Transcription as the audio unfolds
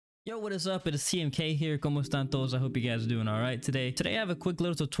Yo, what is up? It is CMK here. ¿Cómo están todos? I hope you guys are doing all right today. Today I have a quick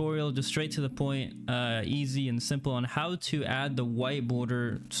little tutorial, just straight to the point, easy and simple, on how to add the white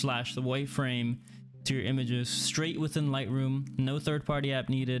border / the white frame to your images straight within Lightroom. No third-party app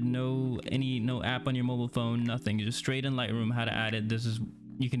needed. No app on your mobile phone. Nothing. Just straight in Lightroom. How to add it.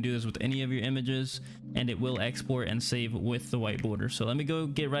 You can do this with any of your images, and it will export and save with the white border. So let me go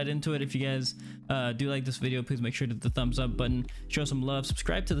get right into it. If you guys do like this video, please make sure to hit the thumbs up button, show some love,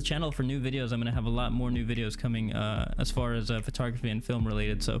 subscribe to the channel for new videos. I'm gonna have a lot more new videos coming as far as photography and film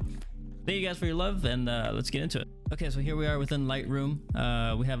related. So thank you guys for your love, and let's get into it. Okay, so here we are within Lightroom.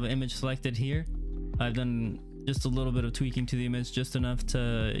 We have an image selected here. I've done just a little bit of tweaking to the image, just enough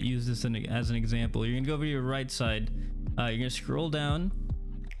to use this as an example. You're gonna go over to your right side. You're gonna scroll down.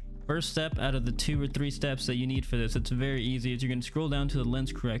 First step out of the 2 or 3 steps that you need for this, it's very easy, is you're going to scroll down to the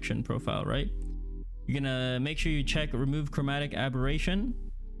lens correction profile, right? You're going to make sure you check remove chromatic aberration,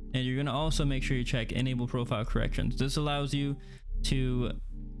 and you're going to also make sure you check enable profile corrections. This allows you to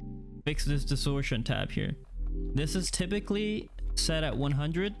fix this distortion tab here. This is typically set at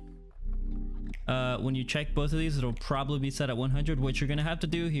 100. When you check both of these, it'll probably be set at 100. What you're going to have to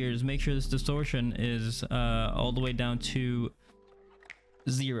do here is make sure this distortion is all the way down to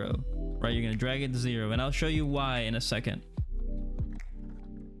 0, right? You're gonna drag it to 0, and I'll show you why in a second.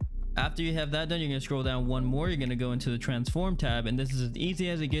 After you have that done, you're gonna scroll down one more. You're gonna go into the transform tab, and this is as easy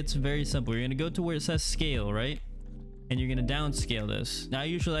as it gets. Very simple. You're gonna go to where it says scale, right? And you're gonna downscale this. Now I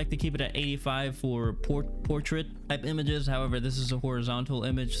usually like to keep it at 85 for portrait type images. However, this is a horizontal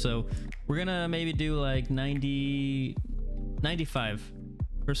image, so we're gonna maybe do like 95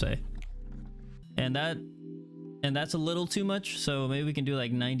 per se, and that's a little too much, so maybe we can do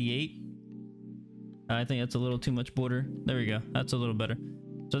like 98. I think that's a little too much border. There we go. That's a little better.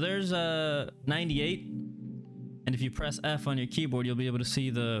 So there's 98, and if you press F on your keyboard, you'll be able to see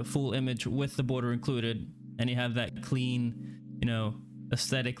the full image with the border included, and you have that clean, you know,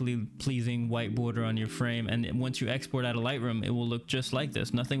 aesthetically pleasing white border on your frame. And once you export out of Lightroom, it will look just like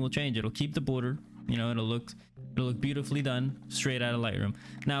this. Nothing will change. It'll keep the border, you know, it'll look beautifully done straight out of Lightroom.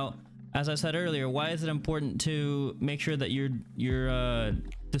 Now, as I said earlier, why is it important to make sure that your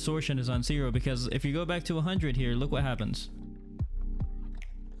distortion is on 0? Because if you go back to 100 here, look what happens.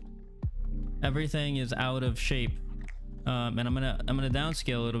 Everything is out of shape, and I'm gonna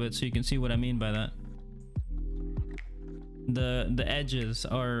downscale a little bit so you can see what I mean by that. The edges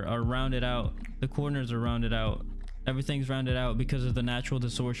are rounded out, the corners are rounded out. Everything's rounded out because of the natural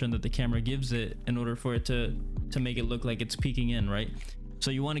distortion that the camera gives it in order for it to make it look like it's peeking in, right? So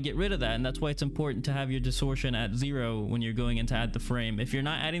you want to get rid of that, and that's why it's important to have your distortion at 0 when you're going in to add the frame. If you're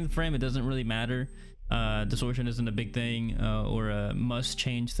not adding the frame, it doesn't really matter. Distortion isn't a big thing or a must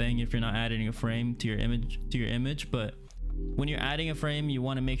change thing if you're not adding a frame to your image. But when you're adding a frame, you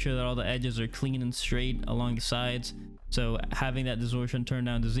want to make sure that all the edges are clean and straight along the sides. So having that distortion turned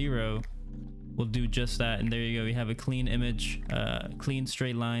down to 0 will do just that. And there you go. You have a clean image, clean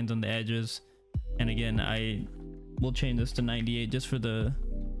straight lines on the edges. And again, we'll change this to 98 just for the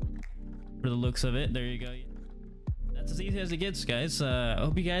looks of it. There you go. That's as easy as it gets, guys. I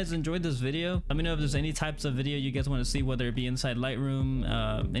hope you guys enjoyed this video. Let me know if there's any types of video you guys want to see, whether it be inside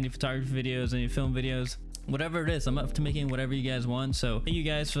Lightroom, any photography videos, any film videos, whatever it is. I'm up to making whatever you guys want. So thank you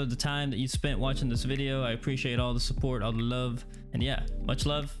guys for the time that you spent watching this video. I appreciate all the support, all the love, and yeah, much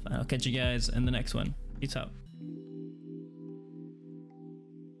love. I'll catch you guys in the next one. Peace out.